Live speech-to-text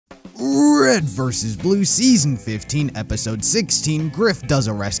Red vs. Blue Season 15, Episode 16, Grif Does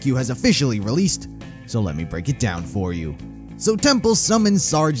a Rescue has officially released, so let me break it down for you. So Temple summons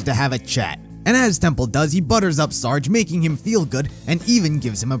Sarge to have a chat, and as Temple does, he butters up Sarge, making him feel good, and even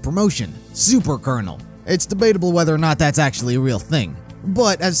gives him a promotion, Super Colonel. It's debatable whether or not that's actually a real thing.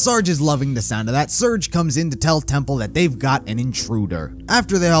 But as Sarge is loving the sound of that, Surge comes in to tell Temple that they've got an intruder.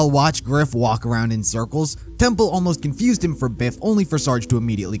 After they all watch Grif walk around in circles, Temple almost confused him for Biff, only for Sarge to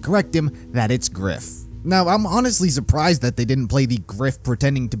immediately correct him that it's Grif. Now, I'm honestly surprised that they didn't play the Grif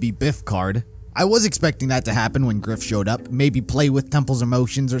pretending to be Biff card. I was expecting that to happen when Grif showed up, maybe play with Temple's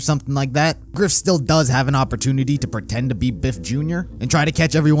emotions or something like that. Grif still does have an opportunity to pretend to be Biff Jr. and try to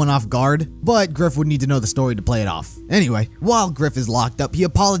catch everyone off guard, but Grif would need to know the story to play it off. Anyway, while Grif is locked up, he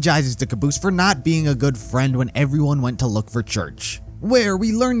apologizes to Caboose for not being a good friend when everyone went to look for Church, where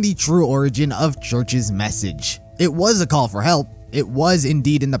we learn the true origin of Church's message. It was a call for help, it was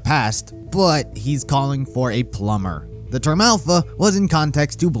indeed in the past, but he's calling for a plumber. The term Alpha was in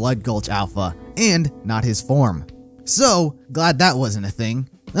context to Blood Gulch Alpha, and not his form. So, glad that wasn't a thing.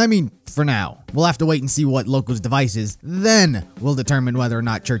 I mean, for now. We'll have to wait and see what Loco's device is, then we'll determine whether or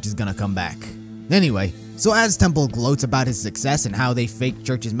not Church is gonna come back. Anyway, so as Temple gloats about his success and how they faked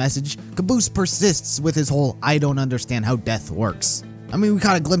Church's message, Caboose persists with his whole "I don't understand how death works." I mean, we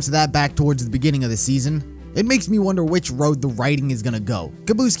caught a glimpse of that back towards the beginning of the season. It makes me wonder which road the writing is gonna go.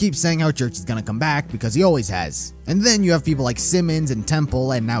 Caboose keeps saying how Church is gonna come back because he always has. And then you have people like Simmons and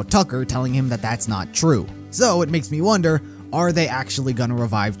Temple and now Tucker telling him that that's not true. So it makes me wonder, are they actually gonna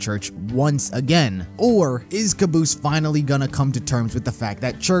revive Church once again? Or is Caboose finally gonna come to terms with the fact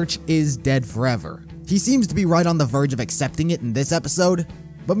that Church is dead forever? He seems to be right on the verge of accepting it in this episode,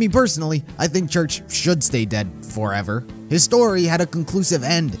 but me personally, I think Church should stay dead forever. His story had a conclusive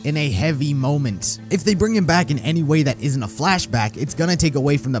end in a heavy moment. If they bring him back in any way that isn't a flashback, it's gonna take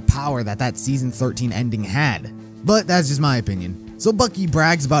away from the power that season 13 ending had. But that's just my opinion. So Bucky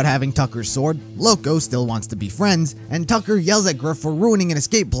brags about having Tucker's sword, Loco still wants to be friends, and Tucker yells at Grif for ruining an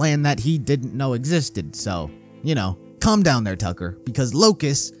escape plan that he didn't know existed. So, you know, calm down there, Tucker, because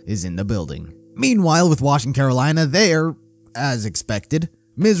Locus is in the building. Meanwhile, with Wash and Carolina, they're, as expected,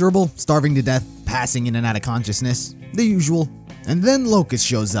 miserable, starving to death, passing in and out of consciousness, the usual. And then Locus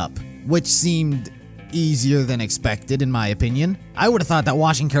shows up, which seemed easier than expected in my opinion. I would have thought that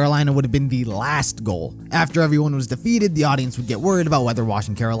Wash and Carolina would have been the last goal. After everyone was defeated, the audience would get worried about whether Wash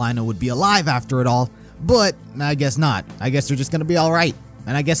and Carolina would be alive after it all, but I guess not. I guess they're just gonna be alright.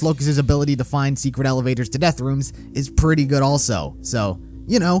 And I guess Locus's ability to find secret elevators to death rooms is pretty good also. So,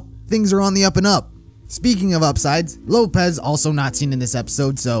 you know, things are on the up and up. Speaking of upsides, Lopez also not seen in this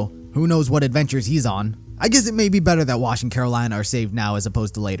episode, so who knows what adventures he's on. I guess it may be better that Wash and Carolina are saved now as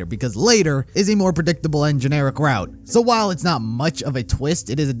opposed to later, because later is a more predictable and generic route. So while it's not much of a twist,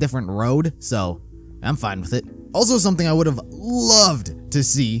 it is a different road, so I'm fine with it. Also something I would have loved to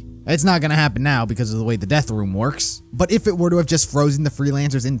see. It's not gonna happen now because of the way the death room works, but if it were to have just frozen the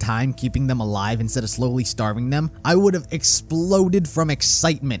freelancers in time, keeping them alive instead of slowly starving them, I would have exploded from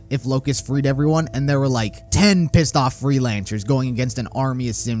excitement if Locus freed everyone and there were like 10 pissed off freelancers going against an army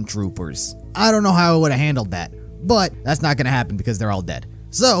of sim troopers. I don't know how I would have handled that, but that's not gonna happen because they're all dead.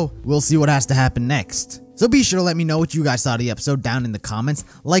 So we'll see what has to happen next. So be sure to let me know what you guys thought of the episode down in the comments,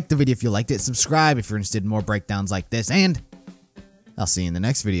 like the video if you liked it, subscribe if you're interested in more breakdowns like this, and I'll see you in the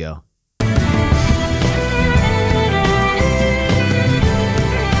next video.